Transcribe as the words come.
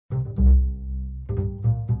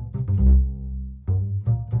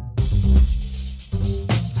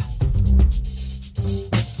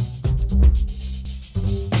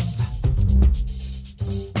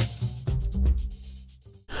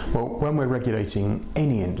when we're regulating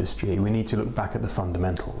any industry, we need to look back at the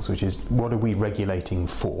fundamentals, which is what are we regulating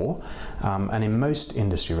for? And in most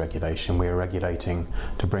industry regulation, we are regulating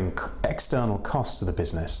to bring external costs to the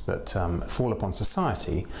business that fall upon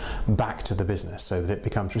society back to the business so that it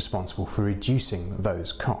becomes responsible for reducing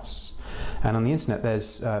those costs. And on the internet,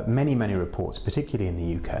 there's many reports, particularly in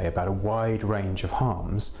the UK, about a wide range of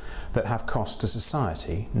harms that have cost to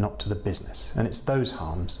society, not to the business. And it's those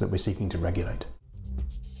harms that we're seeking to regulate.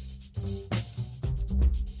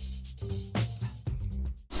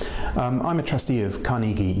 I'm a trustee of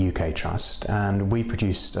Carnegie UK Trust, and we've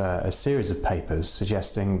produced a series of papers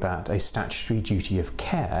suggesting that a statutory duty of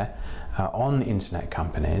care on internet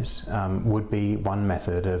companies would be one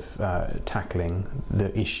method of tackling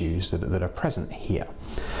the issues that are present here.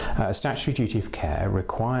 A statutory duty of care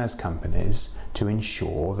requires companies to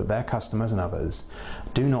ensure that their customers and others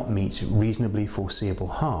do not meet reasonably foreseeable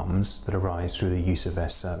harms that arise through the use of their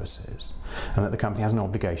services, and that the company has an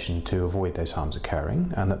obligation to avoid those harms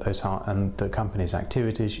occurring, and that the company's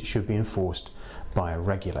activities should be enforced by a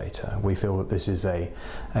regulator. We feel that this is a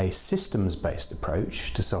systems-based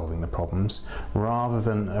approach to solving the problems rather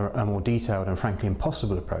than a more detailed and frankly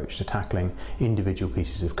impossible approach to tackling individual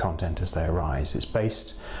pieces of content as they arise. It's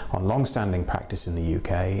based on long-standing practice in the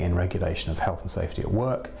UK in regulation of health and safety at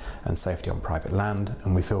work and safety on private land,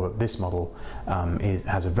 and we feel that this model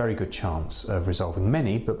has a very good chance of resolving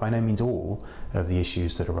many, but by no means all, of the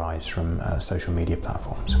issues that arise from social media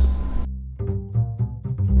platforms.